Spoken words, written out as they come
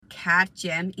Cat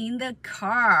Jam in the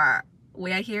car.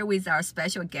 We are here with our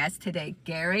special guest today,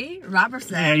 Gary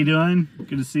Robertson. Hey, how you doing?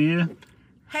 Good to see you.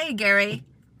 Hey, Gary.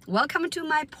 Welcome to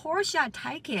my Porsche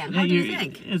Taycan. How do you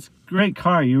think? It's a great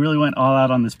car. You really went all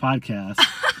out on this podcast.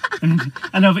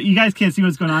 I know you guys can't see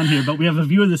what's going on here, but we have a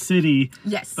view of the city.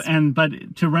 Yes.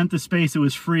 But to rent the space, it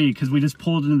was free because we just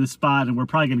pulled into the spot, and we're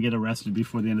probably going to get arrested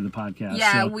before the end of the podcast.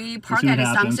 Yeah, so we parked at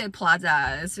the Sunset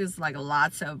Plaza. It's just like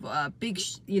lots of big,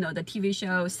 the TV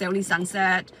show, Selling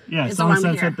Sunset. Yeah, it's Selling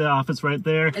Sunset, the office right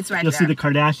there. It's right You'll there. see the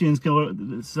Kardashians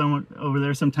go somewhere over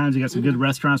there sometimes. You got some good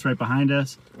restaurants right behind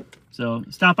us. So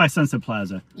stop by Sunset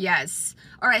Plaza. Yes.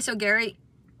 All right, so Gary,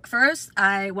 first,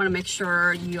 I want to make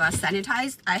sure you are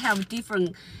sanitized. I have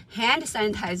different hand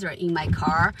sanitizer in my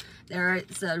car. There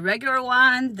is a regular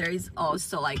one. There is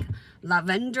also like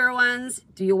lavender ones.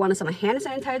 Do you want some hand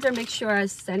sanitizer? Make sure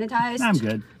it's sanitized. I'm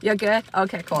good. You're good?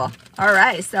 Okay, cool. All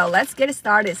right, so let's get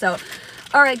started. So,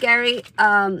 all right, Gary,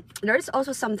 there's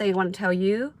also something I want to tell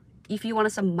you. If you want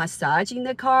some massage in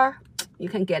the car, you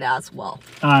can get it as well.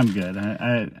 I'm good.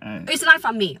 It's not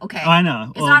from me, okay? Oh, I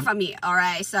know. It's not from me, all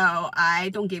right? So I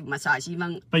don't give massage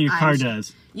even. But your car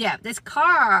does. Yeah, this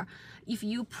car, if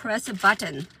you press a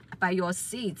button by your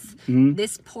seats,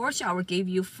 this Porsche will give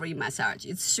you free massage.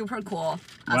 It's super cool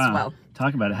as well.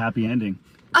 Talk about a happy ending.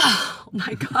 Oh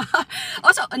my God.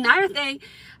 Also, another thing,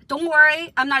 don't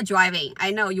worry, I'm not driving.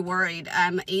 I know you're worried.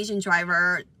 I'm an Asian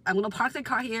driver. I'm going to park the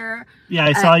car here. Yeah,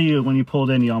 I saw you when you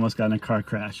pulled in. You almost got in a car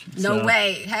crash. No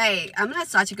way. Hey, I'm not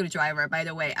such a good driver, by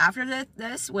the way. After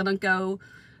this, we're going to go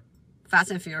Fast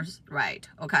and Furious ride,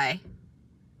 okay?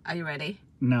 Are you ready?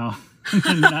 No,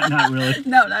 not really.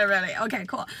 No, not really. Okay,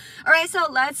 cool. All right, so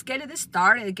let's get this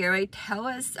started. Gary, tell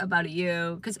us about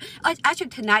you. Because actually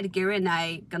tonight, Gary and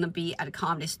I going to be at a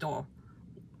comedy store.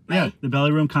 Right? Yeah, the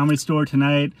Belly Room Comedy Store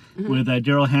tonight with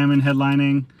Daryl Hammond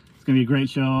headlining. It's gonna be a great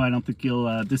show. I don't think you'll.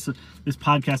 This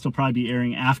podcast will probably be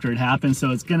airing after it happens, so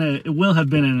it will have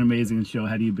been an amazing show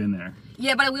had you been there.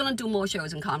 Yeah, but we're gonna do more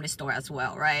shows in Comedy Store as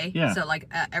well, right? Yeah. So like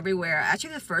everywhere.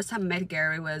 Actually, the first time I met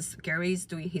Gary was Gary's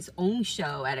doing his own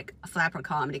show at a Flapper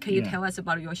Comedy. Can you tell us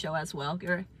about your show as well,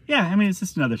 Gary? Yeah, I mean it's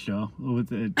just another show with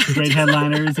great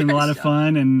headliners and a lot of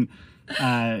fun and.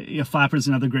 Flapper's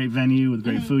another great venue with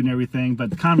great food and everything, but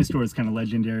the Comedy Store is kind of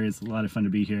legendary. It's a lot of fun to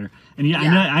be here, and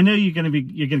I know you're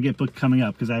gonna get booked coming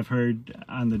up because I've heard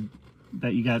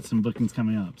that you got some bookings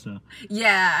coming up. So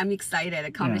yeah, I'm excited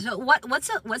at Comedy. So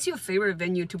what's your favorite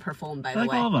venue to perform? By the way, I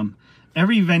like all of them.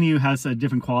 Every venue has a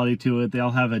different quality to it. They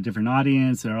all have a different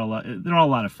audience. They're all a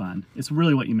lot of fun. It's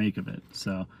really what you make of it.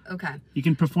 So okay, you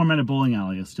can perform at a bowling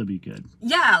alley. It'll still be good.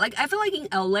 Yeah, like I feel like in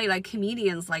LA, like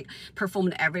comedians like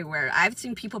performed everywhere. I've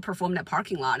seen people perform in a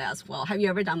parking lot as well. Have you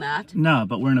ever done that? No,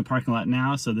 but we're in a parking lot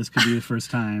now, so this could be the first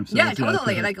time. So yeah,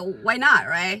 totally. Like why not,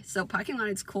 right? So parking lot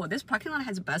is cool. This parking lot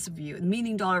has the best view, $1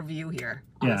 million view here.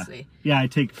 Honestly. Yeah. I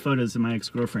take photos of my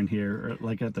ex-girlfriend here, or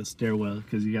like at the stairwell,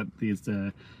 because you got these.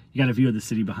 You got a view of the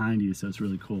city behind you, so it's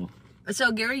really cool.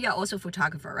 So Gary, you're also a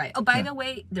photographer, right? Oh, by the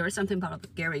way, there is something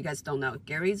about Gary you guys don't know.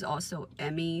 Gary's also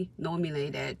Emmy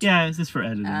nominated. Yeah, it's just for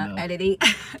editing. Editing.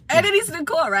 Editing is so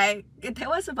cool, right?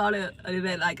 Tell us about it a little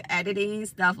bit, like editing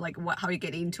stuff, like how you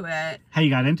get into it. How you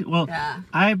got into it? Well,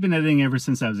 I've been editing ever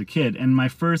since I was a kid, and my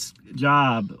first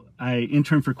job, I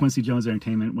interned for Quincy Jones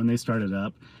Entertainment when they started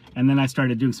up. And then I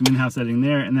started doing some in-house editing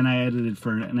there, and then I edited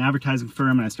for an advertising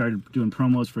firm, and I started doing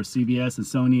promos for CBS and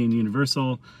Sony and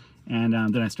Universal, and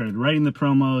then I started writing the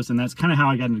promos, and that's kind of how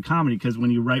I got into comedy, because when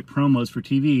you write promos for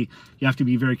TV, you have to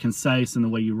be very concise in the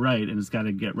way you write, and it's got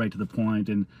to get right to the point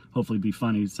and hopefully be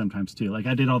funny sometimes too. Like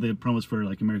I did all the promos for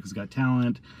like America's Got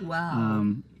Talent.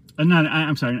 Wow.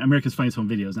 I'm sorry, America's Funniest Home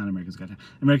Videos, not America's Got Talent.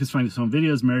 America's Funniest Home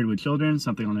Videos, Married with Children,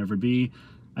 Something I'll Never Be.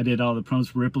 I did all the promos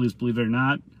for Ripley's Believe It or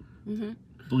Not.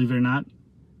 Believe it or not.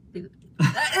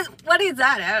 What is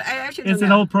that? I actually don't know. It's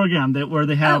an old program where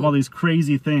they have all these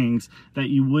crazy things that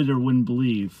you would or wouldn't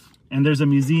believe. And there's a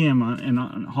museum in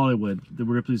Hollywood, the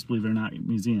Ripley's Believe It or Not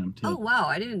Museum, too. Oh, wow.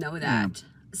 I didn't know that. Yeah.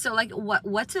 So, like,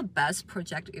 what's the best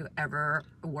project you ever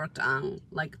worked on?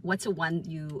 Like, what's the one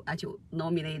you actually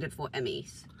nominated for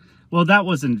Emmys? Well, that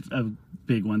wasn't a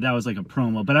big one. That was like a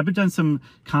promo. But I've done some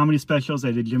comedy specials.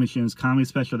 I did Jimmy Sheen's comedy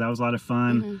special. That was a lot of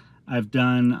fun. I've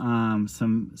done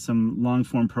some long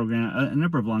form program, a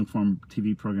number of long form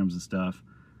TV programs and stuff.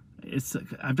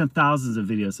 I've done thousands of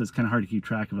videos, so it's kind of hard to keep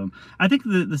track of them. I think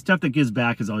the stuff that gives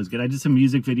back is always good. I did some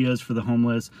music videos for the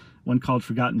homeless, one called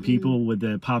Forgotten People with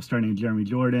the pop star named Jeremy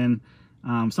Jordan.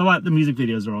 So the music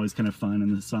videos are always kind of fun,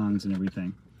 and the songs and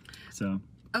everything. So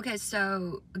Okay,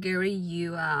 so Gary,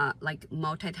 you are like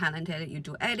multi-talented. You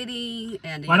do editing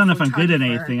and Well, I don't know if you're I'm good at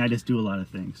photographer. anything. I just do a lot of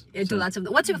things. You do lots of.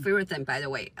 What's your favorite thing, by the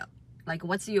way? Like,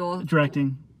 what's your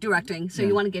Directing. directing? So Yeah.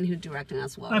 you want to get into directing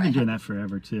as well? I've been right? doing that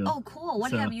forever too. Oh, cool.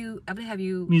 What So, have you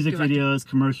music directed? videos,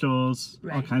 commercials, all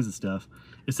Right. kinds of stuff.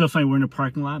 It's so funny. We're in a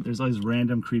parking lot. There's all these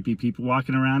random creepy people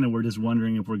walking around, and we're just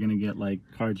wondering if we're gonna get like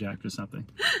carjacked or something.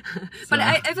 But So-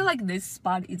 I feel like this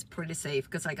spot is pretty safe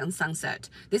because like on Sunset,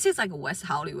 this is like West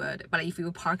Hollywood. But if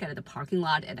you park at the parking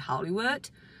lot at Hollywood,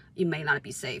 it may not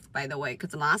be safe, by the way. Because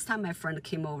the last time my friend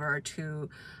came over to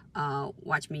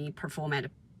watch me perform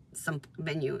at some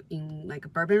venue in like a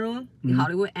bourbon room in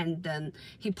Hollywood, and then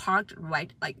he parked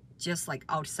right like just like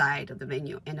outside of the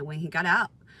venue. And when he got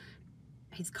out,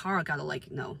 his car got like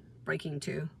breaking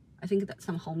into. I think that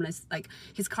some homeless, like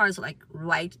his car is like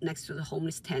right next to the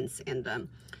homeless tents, and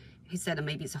he said that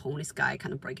maybe it's a homeless guy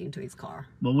kind of breaking into his car.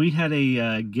 Well, we had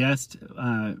a guest.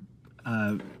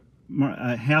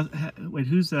 Wait,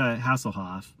 who's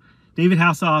Hasselhoff? David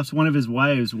Hasselhoff's one of his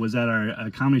wives was at our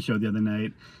comedy show the other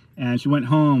night, and she went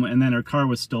home, and then her car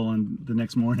was stolen the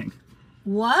next morning.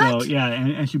 What? So yeah,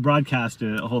 and she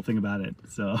broadcasted a whole thing about it.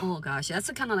 So Oh gosh, that's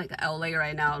kind of like LA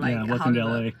right now. Like yeah, welcome to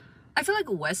Hollywood. LA. I feel like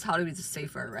West Hollywood is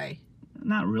safer, right?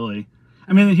 Not really.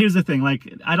 I mean, here's the thing.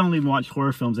 Like, I don't even watch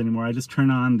horror films anymore. I just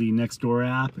turn on the Nextdoor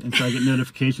app, and so I get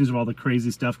notifications of all the crazy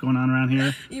stuff going on around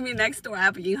here. You mean next door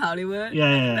app in Hollywood?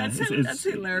 Yeah. That's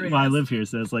hilarious. Well, I live here,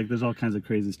 so it's like there's all kinds of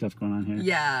crazy stuff going on here.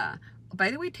 Yeah. By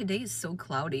the way, today is so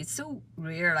cloudy. It's so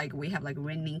rare. Like we have like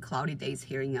raining, cloudy days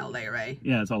here in LA, right?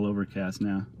 Yeah, it's all overcast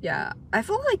now. Yeah. I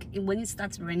feel like when it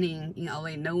starts raining in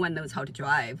LA, no one knows how to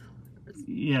drive.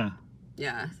 Yeah.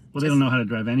 Yeah. Well, they don't know how to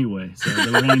drive anyway, so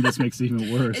the rain just makes it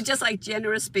even worse. It's just like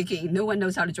generally speaking, no one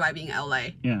knows how to drive in LA.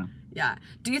 Yeah. Yeah.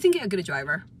 Do you think you're a good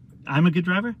driver? I'm a good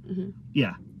driver? Mm-hmm.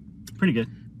 Yeah. Pretty good.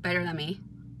 Better than me?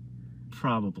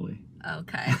 Probably.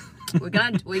 Okay. We're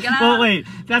gonna. Well, wait.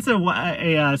 That's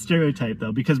a stereotype,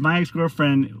 though, because my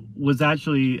ex-girlfriend was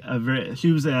actually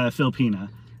she was a Filipina.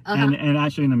 And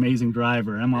actually an amazing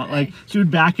driver. I'm all, like, she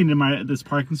would back into this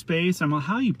parking space. I'm like,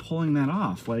 how are you pulling that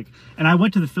off? Like, and I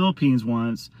went to the Philippines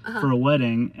once for a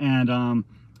wedding, and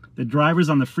the drivers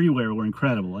on the freeway were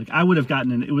incredible. Like, I would have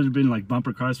gotten it would have been like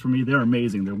bumper cars for me. They're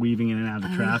amazing. They're weaving in and out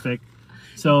of traffic.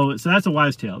 So that's a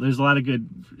wise tale. There's a lot of good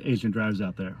Asian drivers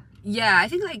out there. Yeah, I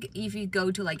think like if you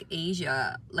go to like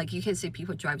Asia, like you can see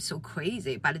people drive so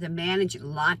crazy, but they manage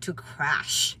not to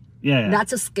crash. Yeah.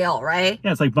 That's a skill, right?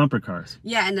 Yeah, it's like bumper cars.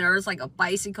 Yeah, and there's like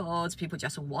bicycles, people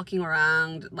just walking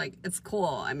around. Like, it's cool.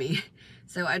 I mean,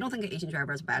 so I don't think an Asian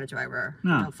driver is a bad driver.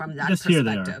 No, from that just here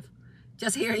perspective. they are.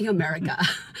 Just here in America.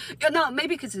 No,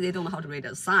 maybe because they don't know how to read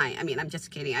a sign. I mean, I'm just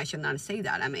kidding. I should not say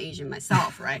that. I'm Asian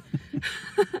myself, right?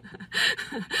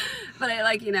 But I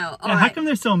like, all How right. come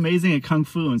they're so amazing at kung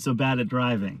fu and so bad at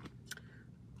driving?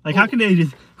 Like, how can they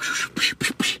just...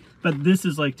 But this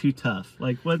is like too tough.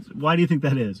 Like, why do you think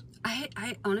that is?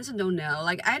 I honestly don't know.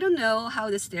 Like, I don't know how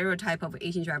the stereotype of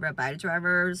Asian driver are bad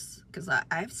drivers, because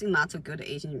I've seen lots of good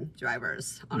Asian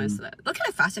drivers, honestly. Look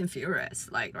at Fast and Furious,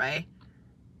 like, right?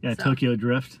 Yeah, So- Tokyo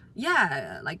Drift.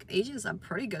 Yeah, like Asians are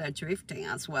pretty good at drifting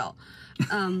as well.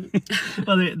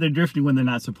 Well, they're drifting when they're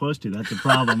not supposed to. That's the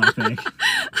problem, I think.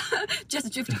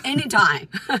 Just drift anytime.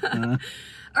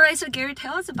 All right, so Gary,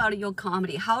 tell us about your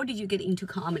comedy. How did you get into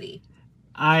comedy?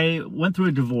 I went through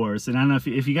a divorce, and I don't know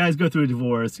if you guys go through a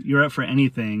divorce, you're up for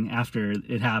anything after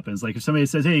it happens. Like if somebody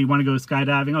says, hey, you want to go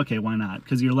skydiving? Okay, why not?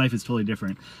 Because your life is totally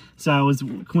different. So I was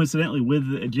coincidentally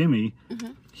with Jimmy.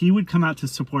 He would come out to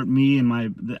support me, and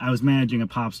I was managing a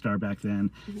pop star back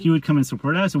then. He would come and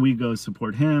support us, and we'd go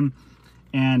support him.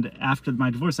 And after my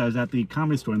divorce, I was at the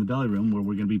Comedy Store in the Belly Room where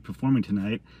we're going to be performing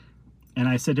tonight. And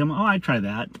I said to him, oh, I'd try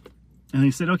that. And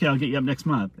he said, okay, I'll get you up next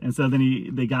month. And so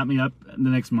then they got me up the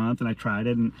next month, and I tried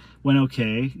it and went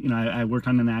okay. I worked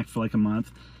on an act for like a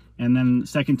month. And then the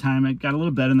second time it got a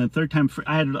little better. And the third time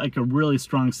I had like a really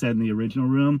strong set in the original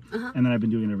room. And then I've been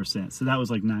doing it ever since. So that was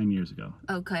like 9 years ago.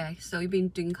 Okay, so you've been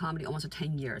doing comedy almost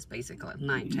 10 years, basically. 10,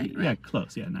 right? Yeah,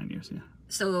 close. Yeah, 9 years, yeah.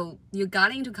 So you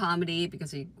got into comedy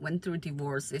because you went through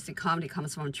divorce. They say comedy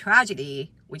comes from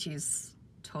tragedy, which is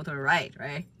totally right?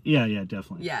 Yeah,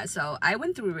 definitely. Yeah, so I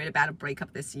went through a really bad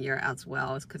breakup this year as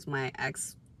well because my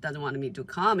ex doesn't want me to do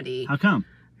comedy. How come?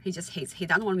 He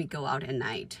doesn't want me to go out at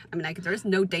night. I mean, like, there's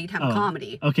no daytime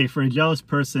comedy. Okay, for a jealous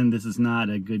person, this is not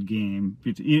a good game.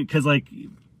 Because, like,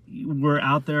 we're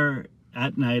out there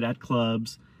at night at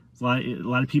clubs. a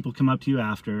lot of people come up to you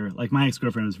after. Like my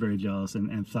ex-girlfriend was very jealous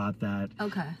and thought that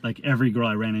Okay. like every girl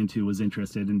I ran into was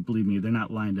interested, and believe me, they're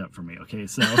not lined up for me. Okay,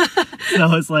 so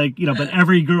so it's like, you know, but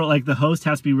every girl, like the host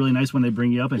has to be really nice when they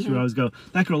bring you up, and she would always go,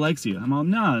 "That girl likes you." I'm all,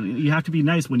 no, you have to be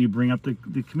nice when you bring up the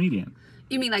comedian.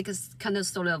 You mean like it's kind of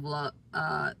sort of what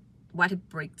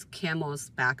breaks camel's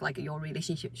back? Like your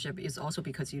relationship is also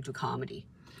because you do comedy.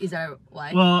 Is that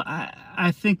why? Well,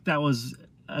 I think that was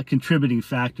a contributing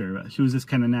factor. She was just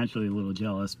kind of naturally a little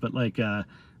jealous, but like,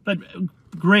 but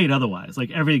great otherwise.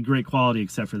 Like every great quality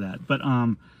except for that. But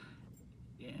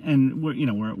and we're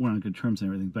on good terms and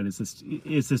everything. But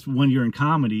it's just when you're in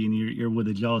comedy and you're with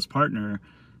a jealous partner,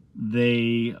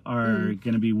 they are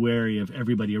going to be wary of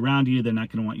everybody around you. They're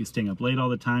not going to want you staying up late all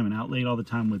the time and out late all the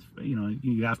time with,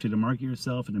 you have to market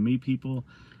yourself and to meet people.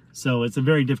 So it's a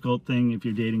very difficult thing if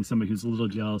you're dating somebody who's a little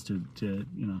jealous to.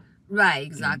 Right,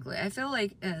 exactly. I feel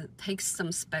like it takes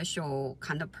some special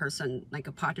kind of person, like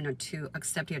a partner, to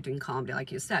accept you're doing comedy,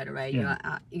 like you said, right?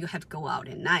 Yeah. You have to go out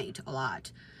at night a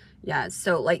lot. Yeah.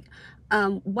 So like,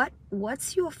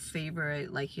 what's your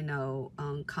favorite, like,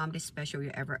 comedy special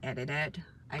you ever edited?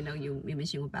 I know you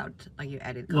mentioned about like you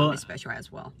edited comedy special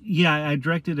as well. Yeah, I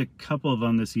directed a couple of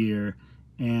them this year,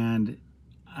 and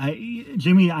I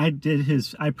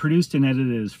produced and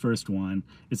edited his first one.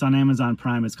 It's on Amazon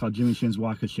Prime. It's called Jimmy Shin's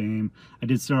Walk of Shame. I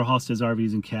did Sarah Halstead's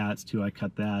RVs and Cats too. I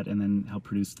cut that and then helped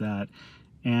produce that.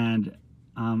 And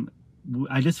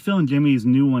I just filmed Jimmy's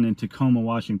new one in Tacoma,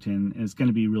 Washington, and it's going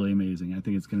to be really amazing. I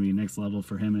think it's going to be next level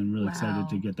for him, and really excited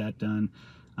to get that done.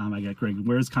 I got Greg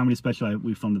Ware's comedy special.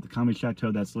 We filmed at the Comedy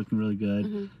Chateau. That's looking really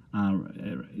good.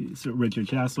 So Richard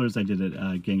Chasler's. I did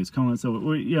it Genghis Cohen.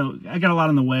 So I got a lot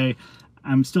on the way.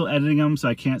 I'm still editing them, so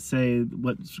I can't say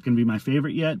what's going to be my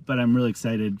favorite yet. But I'm really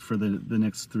excited for the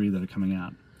next 3 that are coming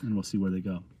out, and we'll see where they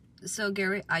go. So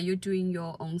Gary, are you doing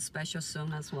your own special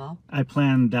soon as well? I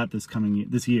planned that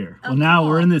this year. Well, now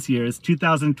we're in this year. It's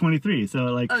 2023. So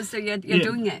like. Oh, so you're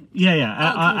doing it? Yeah.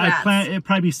 I plan it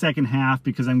probably be second half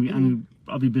because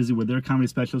I'll be busy with their comedy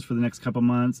specials for the next couple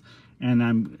months, and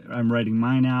I'm writing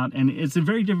mine out, and it's a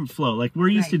very different flow. Like we're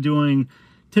used to doing,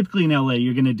 typically in LA,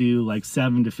 you're going to do like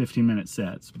 7 to 15-minute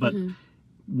sets, but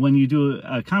when you do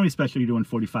a comedy special, you're doing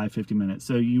 45, 50 minutes.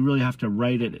 So you really have to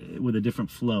write it with a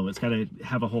different flow. It's got to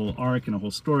have a whole arc and a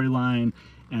whole storyline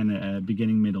and a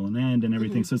beginning, middle, and end and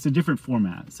everything. So it's a different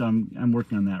format. So I'm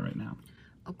working on that right now.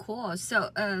 Of course. So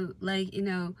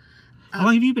how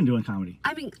long have you been doing comedy?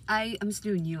 I mean, I'm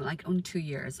still new, like only 2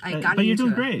 years. But you're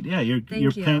doing great. Yeah, you're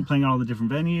playing all the different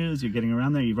venues. You're getting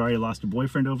around there. You've already lost a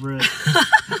boyfriend over it.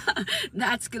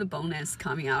 That's good bonus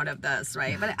coming out of this,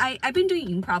 right? But I've been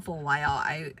doing improv for a while.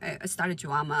 I started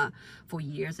drama for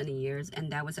years and years,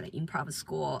 and that was at an improv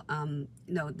school.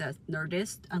 The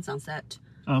Nerdist on Sunset.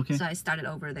 Okay. So I started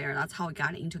over there. That's how I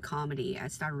got into comedy. I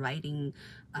started writing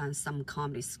some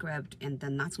comedy script, and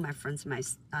then that's my friends, my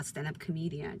stand-up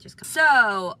comedian.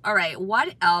 So, all right,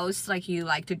 what else like you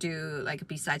like to do, like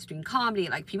besides doing comedy?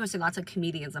 Like people say lots of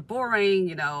comedians are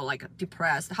boring, like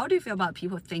depressed. How do you feel about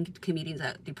people think comedians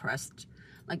are depressed?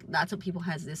 Like lots of people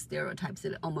has this stereotypes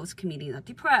that almost comedians are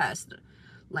depressed.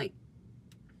 Like,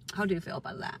 how do you feel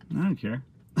about that? I don't care.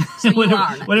 So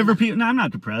whatever people. No, I'm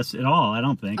not depressed at all. I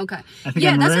don't think. Okay. I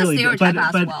think that's a stereotype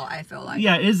as well. I feel like.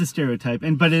 Yeah, it is a stereotype,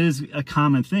 but it is a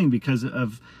common thing because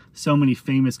of so many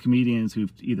famous comedians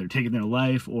who've either taken their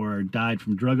life or died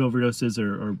from drug overdoses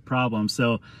or problems.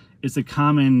 So it's a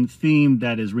common theme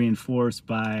that is reinforced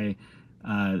by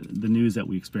the news that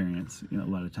we experience. A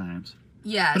lot of times.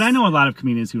 Yes. But I know a lot of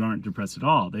comedians who aren't depressed at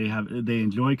all. They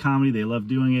enjoy comedy, they love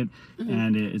doing it,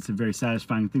 and it's a very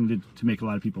satisfying thing to make a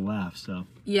lot of people laugh. So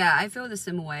yeah, I feel the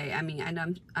same way. I mean,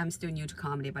 and I'm still new to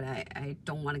comedy, but I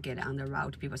don't want to get on the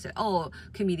route. People say, oh,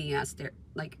 comedians, they're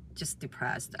like just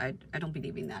depressed. I don't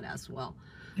believe in that as well.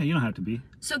 Yeah, you don't have to be.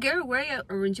 So Gary, where are you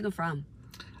originally from?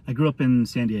 I grew up in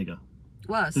San Diego.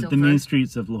 Wow, the main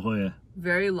streets of La Jolla.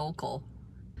 Very local.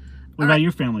 What about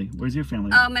your family? Where's your family?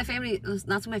 My family,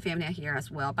 lots of my family are here as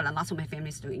well, but lots of my family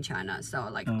is still in China. So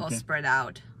like all spread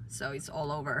out. So it's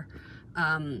all over.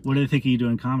 What do they think of you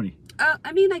doing comedy?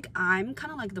 I mean, like I'm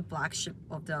kind of like the black sheep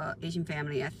of the Asian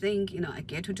family. I think, I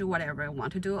get to do whatever I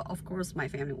want to do. Of course, my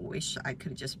family wish I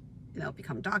could just,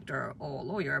 become a doctor or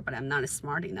lawyer, but I'm not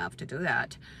smart enough to do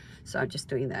that. So I'm just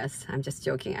doing this. I'm just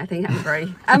joking. I think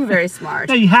I'm very smart.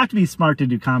 No, you have to be smart to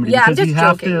do comedy. Yeah, because I'm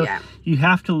just joking. You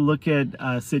have to look at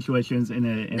situations in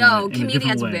a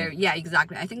comedians different way. Yeah,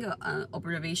 exactly. I think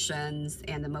observations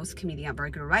and the most comedians are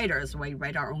very good writers. We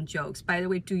write our own jokes. By the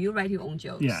way, do you write your own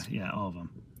jokes? Yeah, all of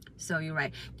them. So you're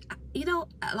right.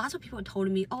 Lots of people told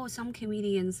me, oh, some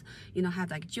comedians, have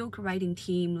like joke writing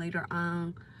team later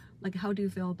on. Like, how do you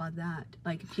feel about that?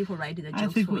 Like, people write the jokes I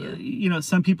think for you.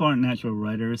 some people aren't natural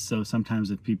writers, so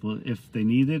sometimes if they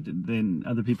need it, then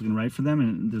other people can write for them.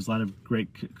 And there's a lot of great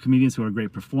comedians who are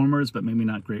great performers, but maybe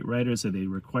not great writers, so they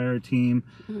require a team.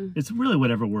 It's really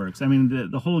whatever works. I mean,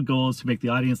 the whole goal is to make the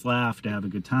audience laugh, to have a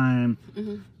good time,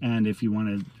 and if you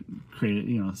want to create,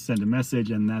 send a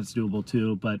message, and that's doable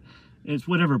too. But it's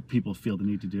whatever people feel the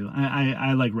need to do.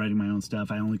 I like writing my own stuff.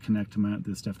 I only connect to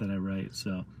the stuff that I write,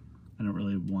 so. I don't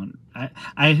really want.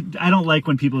 I don't like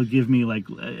when people give me like.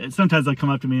 Sometimes they'll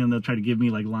come up to me and they'll try to give me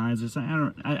like lines or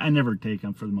something. I never take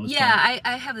them for the most part. Yeah,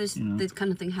 I have this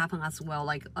kind of thing happen as well.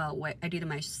 Like when I did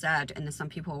my set, and some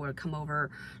people will come over.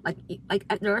 Like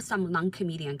there are some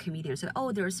non-comedians said,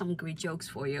 "Oh, there are some great jokes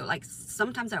for you." Like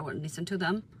sometimes I would listen to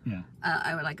them. Yeah.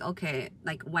 I would like, okay.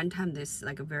 Like one time, this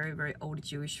like a very very old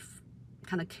Jewish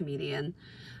kind of comedian.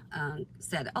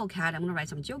 Said, "Oh, Kat, I'm gonna write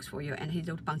some jokes for you," and he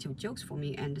wrote a bunch of jokes for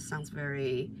me, and it sounds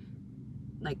very,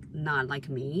 like, not like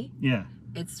me. Yeah.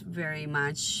 It's very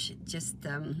much just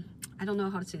I don't know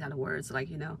how to say that words. Like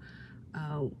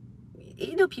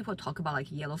people talk about like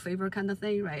yellow fever kind of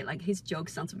thing, right? Like his joke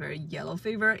sounds very yellow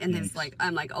fever, and it's like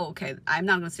I'm like, oh, okay, I'm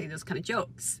not gonna say those kind of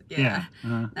jokes. Yeah.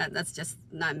 That's just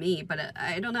not me. But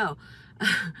I don't know.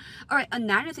 All right,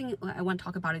 another thing I want to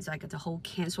talk about is like the whole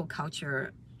cancel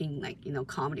culture in like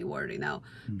comedy world.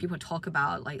 People talk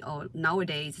about like, oh,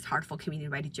 nowadays it's hard for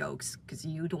comedians to write jokes because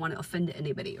you don't want to offend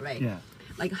anybody, right? Yeah.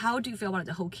 Like, how do you feel about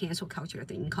the whole cancel culture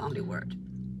thing in comedy world?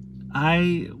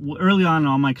 Early on,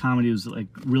 all my comedy was like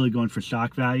really going for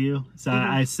shock value. So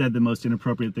I said the most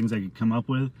inappropriate things I could come up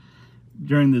with.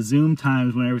 During the Zoom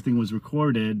times when everything was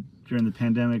recorded during the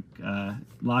pandemic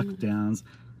lockdowns,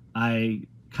 I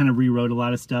kind of rewrote a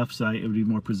lot of stuff so it would be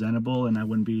more presentable and I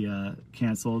wouldn't be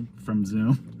canceled from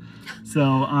Zoom.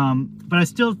 So, but I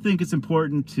still think it's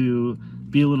important to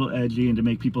be a little edgy and to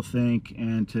make people think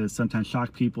and to sometimes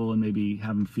shock people and maybe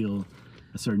have them feel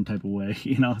a certain type of way,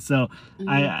 So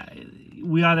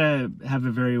we ought to have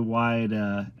a very wide.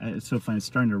 It's so funny. It's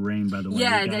starting to rain, by the way.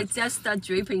 Yeah, they just start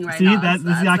dripping right See, now. this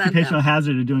is the occupational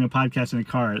hazard of doing a podcast in a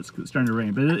car. It's starting to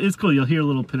rain, but it's cool. You'll hear a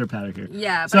little pitter patter here.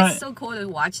 Yeah, but it's so cool to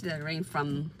watch the rain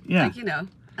from. Yeah.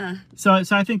 Like, So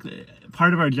I think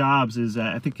part of our jobs is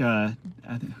I think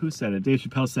who said it? Dave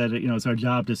Chappelle said it. It's our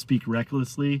job to speak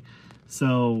recklessly.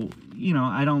 So,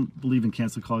 I don't believe in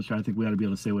cancel culture. I think we ought to be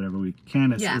able to say whatever we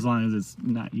can as long as it's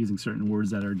not using certain words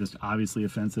that are just obviously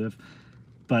offensive.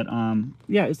 But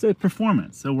it's a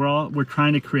performance. So we're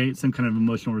trying to create some kind of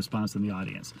emotional response in the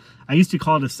audience. I used to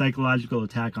call it a psychological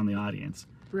attack on the audience.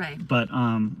 Right. But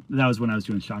that was when I was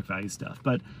doing shock value stuff.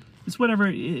 But it's whatever.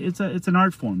 It's an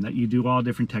art form that you do all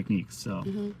different techniques.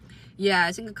 So. Yeah,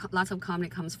 I think lots of comedy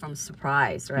comes from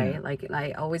surprise, right? Yeah. Like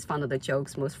I always found the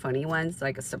jokes most funny ones,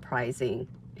 like surprising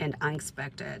and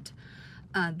unexpected.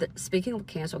 Speaking of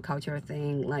cancel culture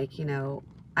thing, like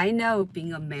I know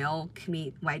being a male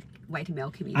white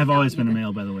male comedian. I've always been a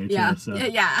male, by the way, too. Yeah, so.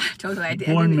 yeah, totally.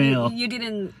 Born male. You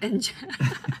didn't enjoy.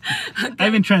 Okay. I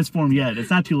haven't transformed yet. It's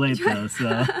not too late though.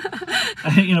 So,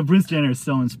 Bruce Jenner is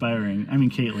so inspiring. I mean,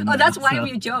 Caitlyn. Oh, that's one of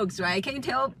your jokes, right? Can you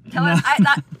tell us?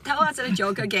 Tell us the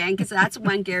joke again, because that's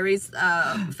one Gary's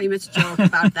famous joke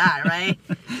about that, right?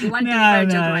 You want to do that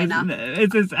joke right now?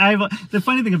 The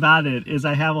funny thing about it is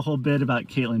I have a whole bit about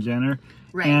Caitlyn Jenner,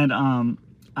 right? And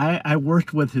I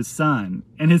worked with his son,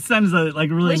 and his son is a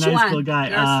really Which nice one? little guy.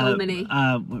 There are so many.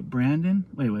 Brandon?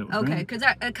 Wait. Okay, because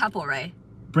they're a couple, right?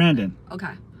 Brandon.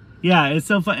 Okay. Yeah, it's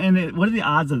so fun. And what are the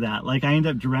odds of that? Like, I end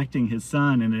up directing his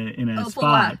son in a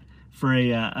spot for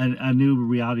a new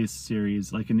reality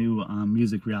series, like a new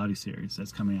music reality series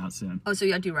that's coming out soon. Oh, so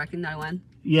you're directing that one?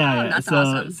 Yeah, that's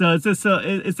awesome. So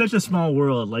it's such a small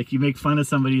world. Like, you make fun of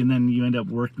somebody and then you end up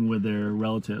working with their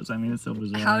relatives. I mean, it's so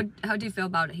bizarre. How do you feel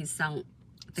about his son?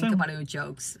 Think about your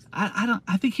jokes.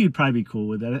 I think he'd probably be cool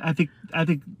with that. I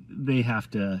think they have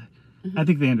to. I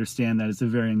think they understand that it's a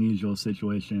very unusual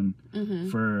situation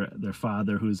for their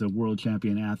father, who's a world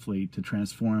champion athlete, to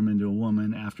transform into a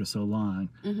woman after so long.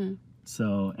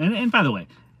 So, and by the way,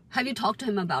 have you talked to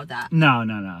him about that? No.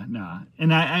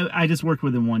 And I just worked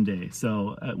with him one day,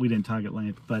 so we didn't talk at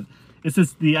length. But it's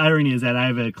just, the irony is that I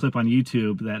have a clip on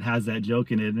YouTube that has that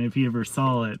joke in it, and if he ever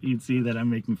saw it, you'd see that I'm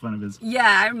making fun of his.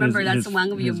 Yeah, I remember that's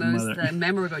one of your most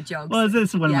memorable jokes. Well,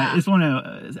 it's one of my. It's one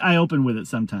of I open with it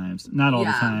sometimes, not all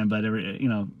the time, but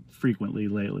frequently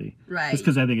lately. Right. Just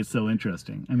because I think it's so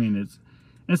interesting. I mean,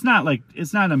 it's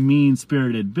not a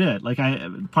mean-spirited bit. Like,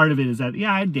 part of it is that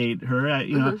I date her.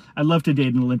 I'd love to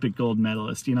date an Olympic gold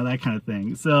medalist. That kind of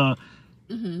thing. So.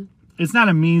 It's not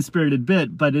a mean-spirited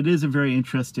bit, but it is a very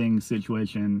interesting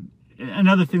situation.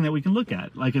 Another thing that we can look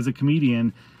at, like, as a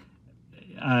comedian,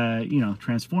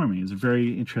 transforming. It's a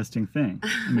very interesting thing.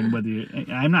 I mean,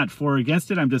 I'm not for or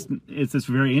against it. It's just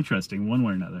very interesting one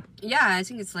way or another. Yeah, I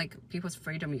think it's like people's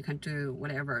freedom. You can do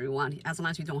whatever you want as long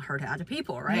as you don't hurt other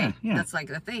people, right? Yeah. That's like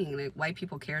the thing. Like, why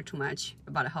people care too much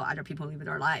about how other people live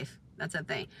their life. That's the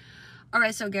thing. All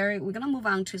right, so Gary, we're gonna move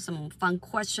on to some fun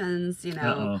questions.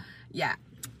 Yeah.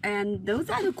 And those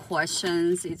are the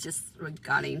questions. It's just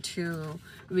regarding to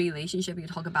relationship. You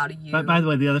talk about you. But by the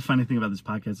way, the other funny thing about this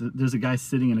podcast is there's a guy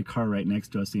sitting in a car right next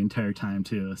to us the entire time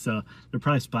too. So they're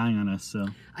probably spying on us. So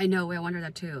I know. I wonder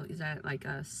that too. Is that like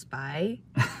a spy?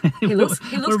 He looks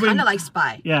kind of like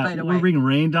spy. Yeah, by the way. We're being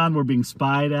rained on. We're being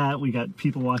spied at. We got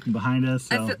people walking behind us.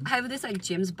 So. I have this like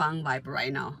James Bond vibe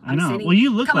right now. I know. Well, you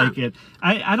look like it.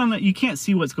 I don't know. You can't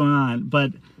see what's going on,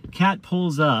 but Kat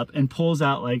pulls up and pulls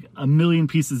out like a million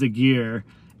pieces of gear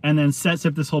and then sets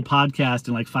up this whole podcast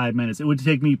in like 5 minutes. It would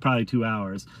take me probably 2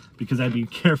 hours because I'd be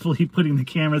carefully putting the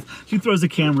cameras. She throws a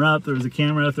camera up, there's a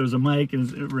camera up, there's a mic, and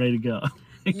it's ready to go.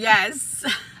 Yes.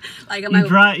 Like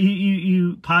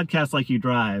you podcast like you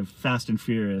drive, Fast and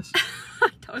Furious.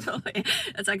 Totally.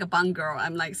 It's like a Bond girl.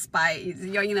 I'm like spy.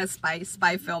 You're in a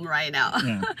spy film right now.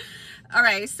 Yeah. All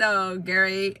right, so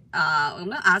Gary, I'm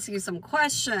gonna ask you some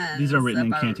questions. These are written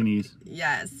in Cantonese.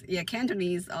 Yes, yeah,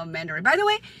 Cantonese or Mandarin. By the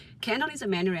way, Cantonese and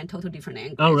Mandarin are totally different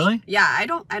language. Oh, really? Yeah, I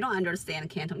don't understand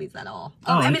Cantonese at all.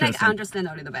 Oh, I mean, like I understand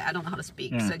a little bit. I don't know how to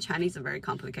speak. Yeah. So Chinese are very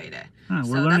complicated.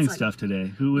 We're learning stuff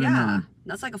today. Who would have known?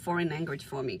 That's like a foreign language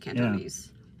for me, Cantonese.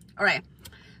 Yeah. All right,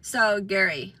 so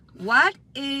Gary, what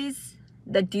is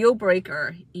the deal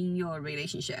breaker in your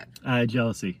relationship?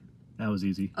 Jealousy. That was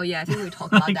easy. Oh yeah, I think we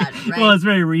talked about that, right? Well, it's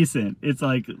very recent. It's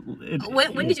like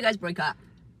when did you guys break up?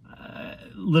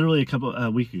 Literally a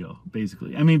week ago,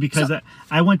 basically. I mean, because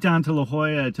I went down to La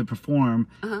Jolla to perform,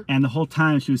 and the whole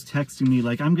time she was texting me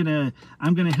like, "I'm gonna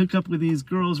hook up with these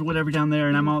girls or whatever down there,"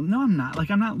 and I'm all, "No, I'm not. Like,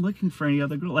 I'm not looking for any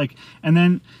other girl." Like, and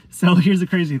then so here's the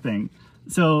crazy thing.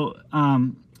 So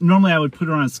normally I would put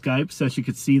her on Skype so she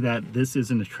could see that this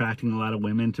isn't attracting a lot of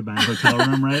women to my hotel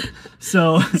room, right?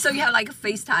 So you have like a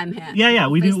FaceTime him. Yeah,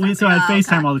 we do. So I had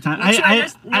FaceTime all the time. Make sure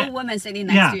there's no woman sitting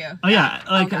next to you. Oh yeah,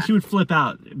 like she would flip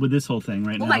out with this whole thing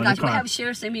right now. Oh my gosh, we have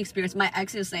shared same experience. My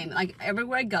ex is the same. Like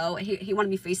everywhere I go, he wanted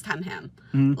me to FaceTime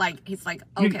him. Like he's like,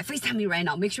 okay, FaceTime me right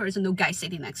now. Make sure there's no guy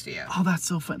sitting next to you. Oh, that's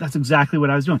so fun. That's exactly what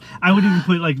I was doing. I would even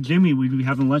put like Jimmy. We'd be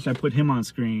having lunch. I put him on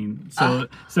screen so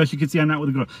she could see I'm not with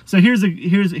a girl. So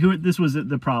this was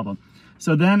the problem.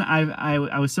 So then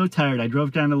I was so tired. I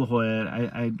drove down to La Jolla.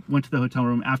 I went to the hotel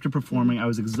room after performing. I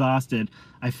was exhausted.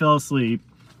 I fell asleep.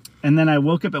 And then I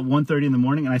woke up at 1:30 in the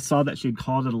morning and I saw that she had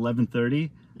called at 11:30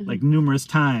 like numerous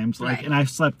times, like, and I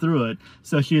slept through it.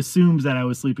 So she assumes that I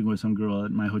was sleeping with some girl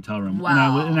at my hotel room.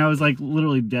 Wow. And I was like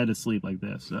literally dead asleep like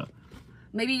this. So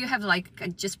maybe you have like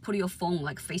just put your phone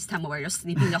like FaceTime where you're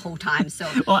sleeping the whole time. So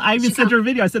well, I even sent her a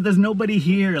video. I said, "There's nobody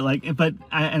here." Like,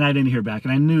 I didn't hear back,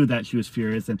 and I knew that she was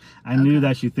furious, and I knew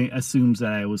that she assumes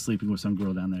that I was sleeping with some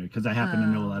girl down there because I happen to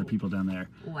know a lot of people down there.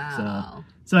 Wow.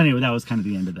 So anyway, that was kind of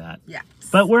the end of that. Yeah.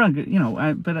 But we're on good,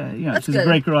 she's a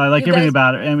great girl. I like everything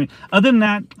about her. I mean, other than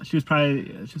that, she was probably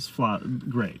just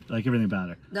great. Like everything about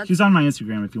her. She's on my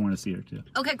Instagram if you want to see her too.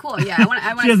 Okay, cool. Yeah, I want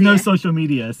to. She has no social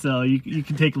media, so you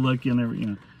can take a look. You'll never,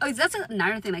 Oh, that's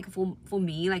another thing. Like for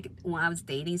me, like when I was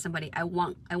dating somebody, I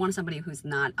want somebody who's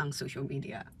not on social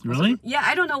media. Really? Yeah,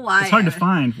 I don't know why. It's hard to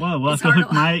find. Well, we'll have to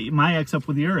hook my ex up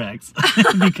with your ex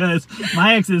because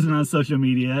my ex isn't on social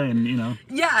media, and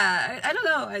Yeah, I don't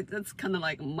know. That's kind of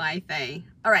like my thing.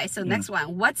 All right, so next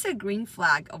one. What's a green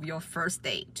flag of your first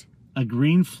date? A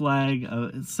green flag.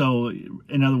 So,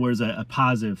 in other words, a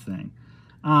positive thing.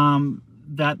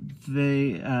 That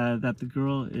the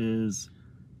girl is,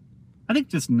 I think,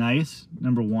 just nice.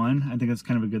 Number one, I think that's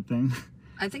kind of a good thing.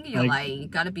 I think you're lying.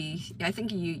 Gotta be. I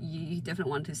think you definitely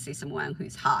want to see someone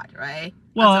who's hot, right?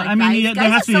 Well, I mean, there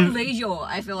has to be so visual.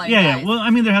 I feel like. Yeah. Well,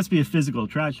 I mean, there has to be a physical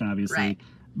attraction, obviously. Right.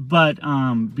 But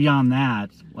beyond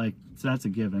that, like, so that's a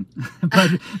given.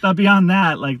 but beyond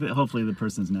that, like, hopefully the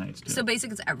person's nice too. So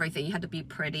basically, it's everything. You have to be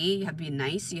pretty. You have to be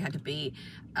nice. You have to be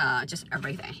just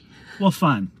everything. Well,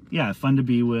 fun. Yeah, fun to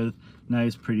be with.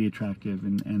 Nice, pretty, attractive,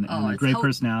 and a great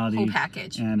personality. Whole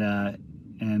package.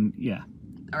 And yeah.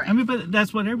 All right. I mean, but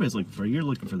that's what everybody's looking for. You're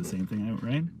looking for the same thing,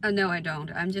 right? No, I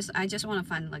don't. I just want to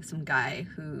find like some guy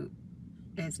who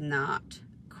is not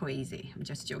crazy. I'm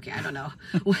just joking. I don't know.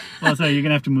 Well, so you're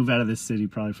gonna have to move out of this city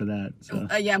probably for that. So.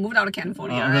 Yeah, moved out of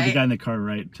California. Although the guy in the car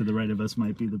to the right of us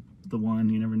might be the the one.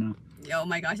 You never know. Oh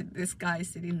my gosh, this guy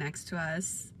sitting next to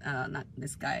us, not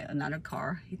this guy, another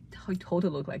car, he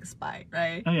totally look like a spy,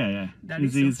 right? Oh, yeah. That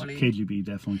he's is so funny. KGB,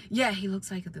 definitely. Yeah, he looks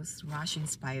like those Russian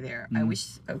spy there. I wish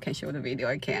I can show the video.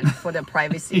 I can for the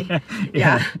privacy.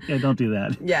 Yeah, don't do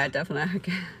that. Yeah, definitely.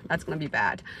 Okay. That's gonna be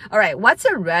bad. All right, what's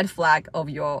a red flag of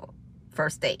your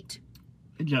first date?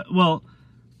 Yeah, well,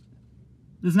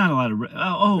 there's not a lot of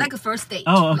Like a first date.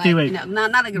 Oh, okay, like, wait. You know,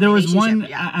 not like a there was relationship. one.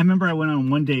 Yeah. I remember I went on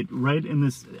one date right in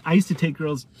this. I used to take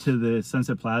girls to the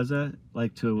Sunset Plaza,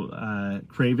 like to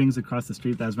Cravings across the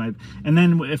street. That was my. And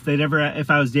then if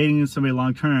I was dating somebody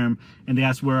long term, and they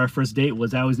asked where our first date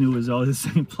was, I always knew it was all the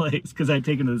same place because I'd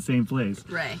taken to the same place.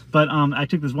 Right. But I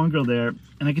took this one girl there,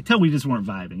 and I could tell we just weren't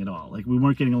vibing at all. Like we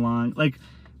weren't getting along. Like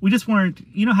we just weren't.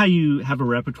 You know how you have a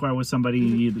repertoire with somebody,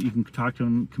 you can talk to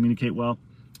them, communicate well.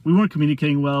 We weren't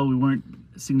communicating well. We weren't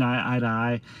seeing eye to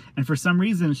eye. And for some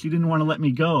reason, she didn't want to let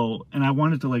me go. And I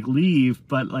wanted to like leave,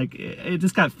 but like it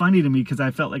just got funny to me because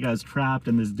I felt like I was trapped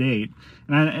in this date.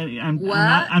 And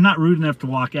I'm not rude enough to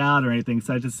walk out or anything.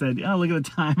 So I just said, oh, look at the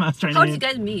time. I was trying How to. did you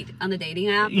guys meet? On the dating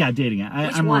app? Yeah, dating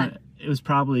app. Which one? It was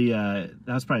probably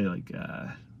like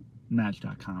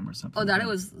Match.com or something.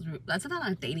 Oh, that's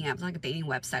not a dating app. It's like a dating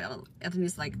website. I think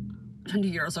it's like 20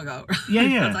 years ago.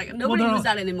 Yeah. It's like nobody uses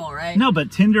that anymore, right? No,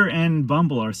 but Tinder and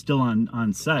Bumble are still on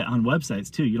websites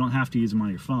too. You don't have to use them on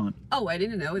your phone. Oh, I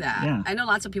didn't know that. Yeah. I know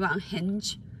lots of people on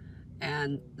Hinge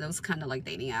and those kind of like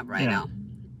dating app right now.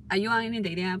 Are you on any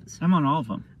dating apps? I'm on all of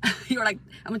them. You're like,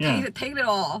 I'm gonna take it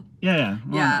all. Yeah.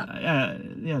 Well, Yeah.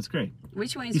 Yeah, it's great.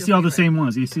 Which one is You your see all the favorite? same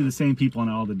ones. You see the same people on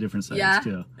all the different sites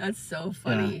too. That's so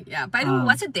funny. Yeah. By the way,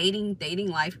 what's a dating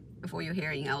life for you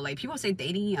here in LA? People say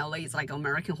dating in LA is like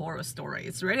American Horror Story.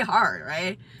 It's really hard,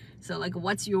 right? So like,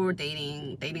 what's your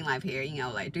dating life here in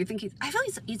LA? Do you think I feel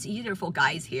it's easier for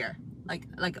guys here, like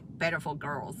better for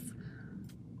girls?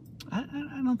 I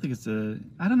don't think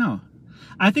I don't know.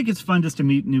 I think it's fun just to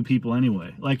meet new people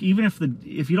anyway. Like even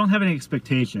if you don't have any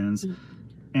expectations.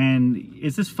 And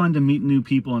it's just fun to meet new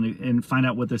people and find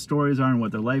out what their stories are and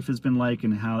what their life has been like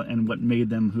and what made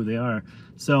them who they are.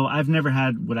 So I've never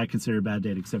had what I consider a bad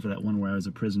date except for that one where I was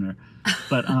a prisoner.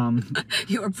 But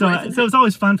You were so it's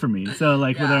always fun for me. So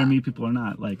like whether I meet people or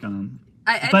not, like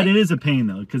but it is a pain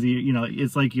though because you know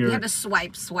it's like you have to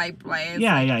swipe right.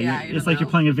 It's it's like you're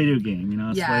playing a video game, you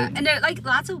know. It's and there like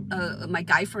lots of my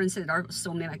guy friends said there are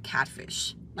so many like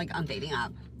catfish like on dating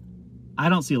app. I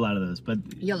don't see a lot of those, but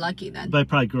you're lucky then. But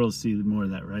probably girls see more of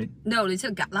that, right? No, they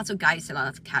said lots of guys see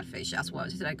lots of catfish as well.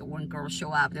 It's like when girls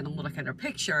show up, they don't look at their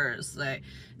pictures.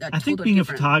 I think being a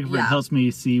photographer helps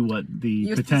me see what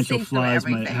the potential flaws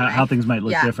how things might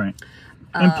look different.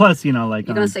 And plus, you know, like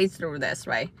you're gonna see through this,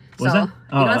 right? What's so that?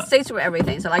 you're gonna see through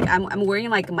everything. So like I'm wearing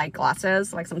like my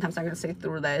glasses. Like sometimes I'm gonna see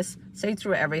through this, see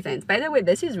through everything. By the way,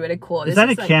 this is really cool. Is that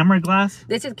a camera glass?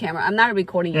 This is camera. I'm not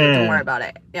recording you. Don't worry about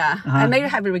it. Yeah, I may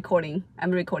have a recording.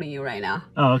 I'm recording you right now.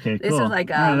 Oh, okay, cool. This is like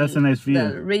that's a nice view.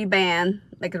 The Ray-Ban,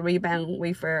 like a Ray-Ban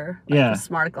wafer. Like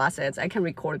smart glasses. I can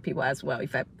record people as well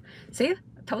if I see.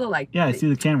 Total like I see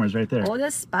the cameras right there. Oh,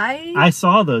 the spy. I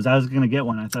saw those. I was gonna get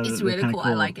one. I thought it's really cool.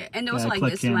 I like it. And also like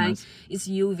this cameras. one is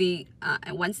UV.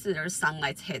 And once the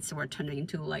sunlight hits, we're turning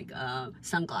into like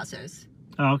sunglasses.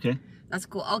 Oh, okay. That's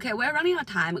cool. Okay, we're running out of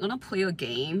time. I'm gonna play a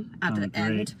game at the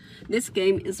end. This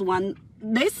game is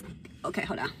okay,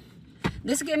 hold on.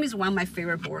 This game is one of my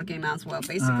favorite board games as well.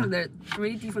 Basically, there are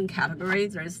 3 different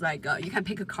categories. There's like you can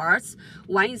pick a cards.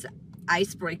 One is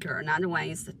icebreaker. Another one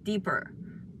is deeper.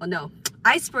 Oh no,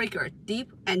 icebreaker,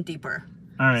 deep and deeper.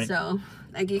 All right. So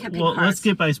like you can pick cards. Let's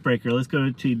skip icebreaker. Let's go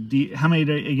to deep. How many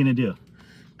are you gonna do?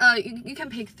 You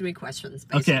can pick 3 questions.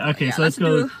 Basically. Okay. Yeah, so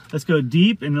let's go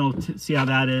deep, and we'll see how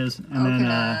that is. And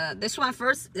then this one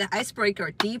first, the icebreaker,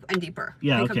 deep and deeper.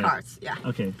 Yeah. Pick a cards. Yeah.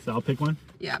 Okay. So I'll pick one.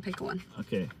 Yeah, pick one.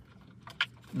 Okay.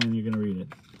 And then you're gonna read it.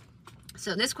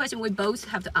 So this question, we both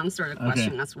have to answer the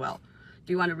question as well.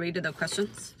 Do you want to read the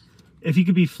questions? If you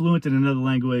could be fluent in another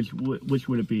language, which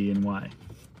would it be and why?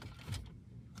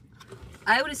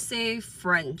 I would say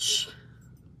French.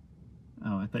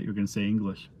 Oh, I thought you were going to say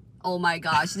English. Oh my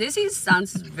gosh,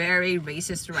 sounds very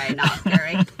racist right now,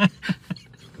 Gary.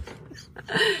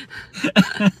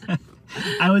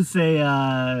 I would say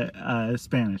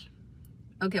Spanish.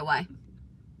 Okay, why?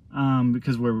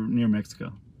 Because we're near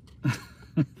Mexico.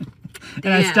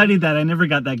 And I studied that. I never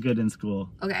got that good in school.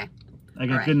 Okay. I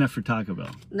got good enough for Taco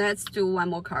Bell. Let's do one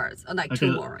more card. Like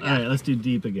 2 more. Yeah. All right, let's do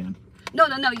deep again. No,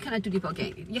 you cannot do deep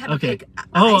again. You have to pick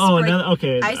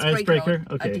icebreaker.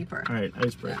 Okay. Deeper. All right,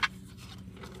 icebreaker.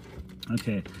 Yeah.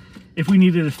 Okay. If we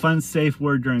needed a fun, safe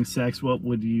word during sex, what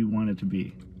would you want it to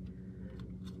be?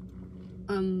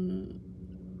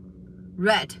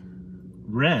 Red.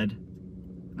 Red.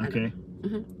 Okay.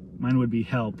 Mine would be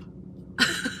help.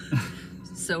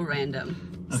 So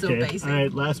random. So Okay. basic. All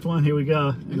right. Last one. Here we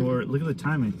go. Look at the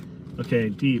timing. Okay.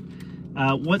 Deep.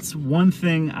 What's one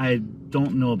thing I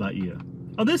don't know about you?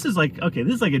 Oh, this is like, okay,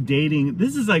 this is like a dating,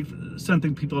 this is like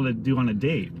something people to do on a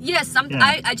date. Yes,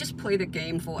 I just play the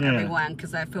game for Yeah. everyone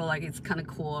because I feel like it's kind of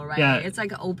cool, right? Yeah. It's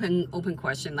like an open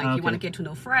question. Like you want to get to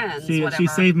know friends, See, whatever. she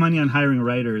saved money on hiring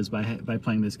writers by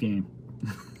playing this game.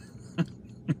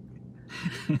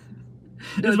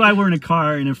 That's why we're in a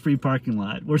car in a free parking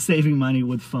lot. We're saving money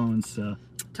with phones, so.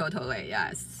 Totally,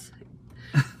 yes.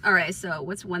 All right, so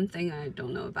what's one thing I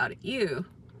don't know about you?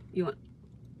 You want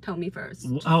tell me first.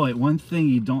 Oh, wait, one thing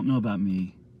you don't know about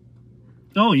me.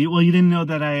 Oh, you didn't know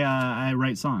that I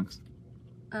write songs.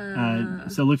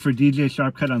 So look for DJ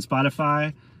Sharpcut on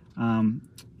Spotify.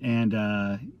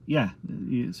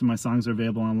 So my songs are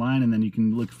available online, and then you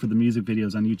can look for the music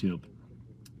videos on YouTube.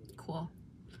 Cool.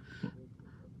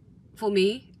 For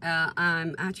me,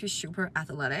 I'm actually super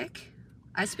athletic.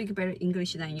 I speak better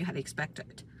English than you had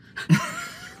expected.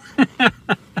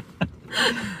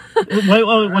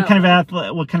 What kind of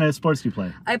what kind of sports do you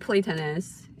play? I play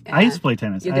tennis. I used to play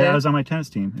tennis. You did? I was on my tennis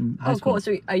team in high school. Cool.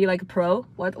 So are you like a pro?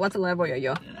 What's the level are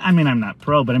you? I mean, I'm not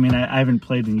pro, but I mean, I haven't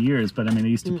played in years. But I mean, I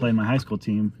used to play in my high school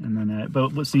team, and then.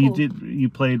 So cool. you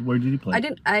played? Where did you play? I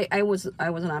didn't. I was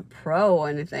not pro or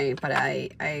anything, but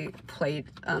I played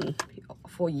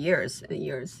for years and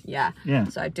years. Yeah. Yeah.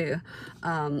 So I do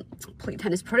play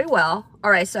tennis pretty well.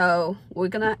 All right. So we're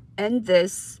gonna end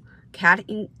this cat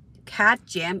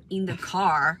jam in the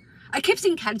car. I keep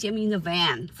saying cat jam in the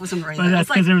van for some reason. But that's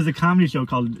because there was a comedy show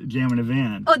called Jam in a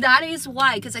Van. Oh, that is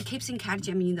why. Because I keep saying cat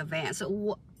jamming in the van.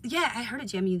 So yeah, I heard a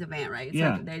jamming in the van, right? It's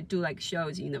like they do like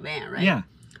shows in the van, right? Yeah.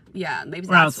 Yeah, maybe.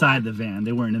 Or outside the van.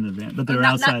 They weren't in the van, but they were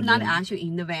outside. Not actually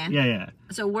in the van. Yeah.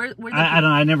 So where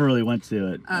I never really went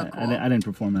to it. Oh, cool. I didn't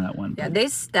perform in that one. Yeah,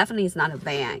 this definitely is not a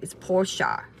van. It's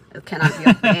Porsche. It cannot be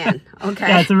a van. Okay.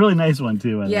 Yeah, it's a really nice one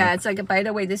too. Yeah, it's like, by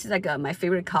the way, this is like my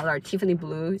favorite color. Tiffany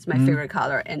blue is my favorite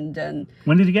color. And then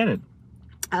when did you get it?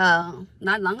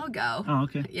 not long ago. Oh,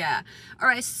 okay. Yeah. All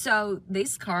right. So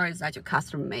this car is actually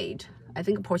custom made. I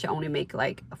think Porsche only make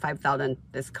like 5,000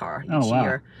 this car each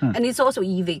year, and it's also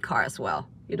EV car as well.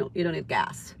 You don't need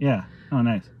gas. Yeah. Oh,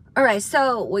 nice. All right.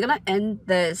 So we're gonna end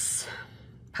this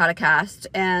podcast.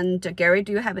 And Gary,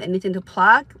 do you have anything to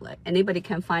plug? Like anybody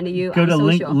can find you. Go to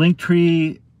social.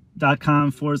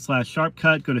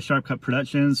 linktree.com/Sharpcut. Go to Sharpcut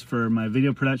Productions for my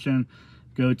video production.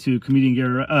 Go to comedian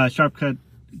Gary Sharpcut.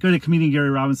 Go to comedian Gary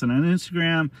Robinson on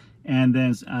Instagram, and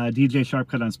then DJ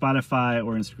Sharpcut on Spotify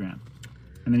or Instagram.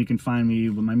 And then you can find me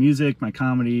with my music, my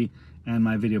comedy, and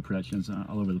my video productions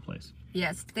all over the place.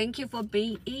 Yes, thank you for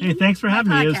being in. Hey, thanks for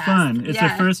having me. It was fun. It's the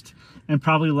Yeah. first and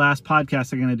probably last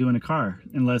podcast I'm going to do in a car,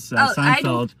 unless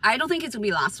Seinfeld. I don't think it's gonna be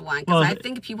the last one because I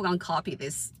think people gonna copy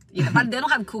this. But they don't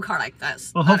have a cool car like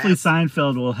this. Well, hopefully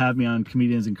Seinfeld will have me on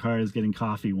Comedians in Cars getting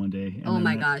coffee one day. Oh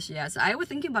my gosh, yes. I was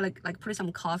thinking about like putting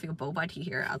some coffee or boba tea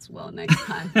here as well next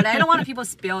time. But I don't want people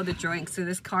spill the drink. So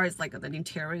this car is like, the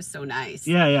interior is so nice.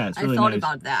 Yeah, it's really I thought nice.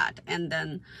 about that. And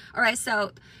then, all right,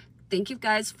 so thank you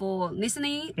guys for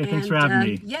listening. Hey, thanks for having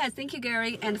me. Yes, thank you,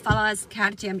 Gary. And follow us,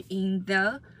 Cat Jam in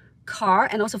the car.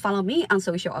 And also follow me on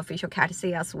social, official Cat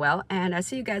C as well. And I'll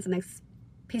see you guys next.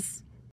 Peace.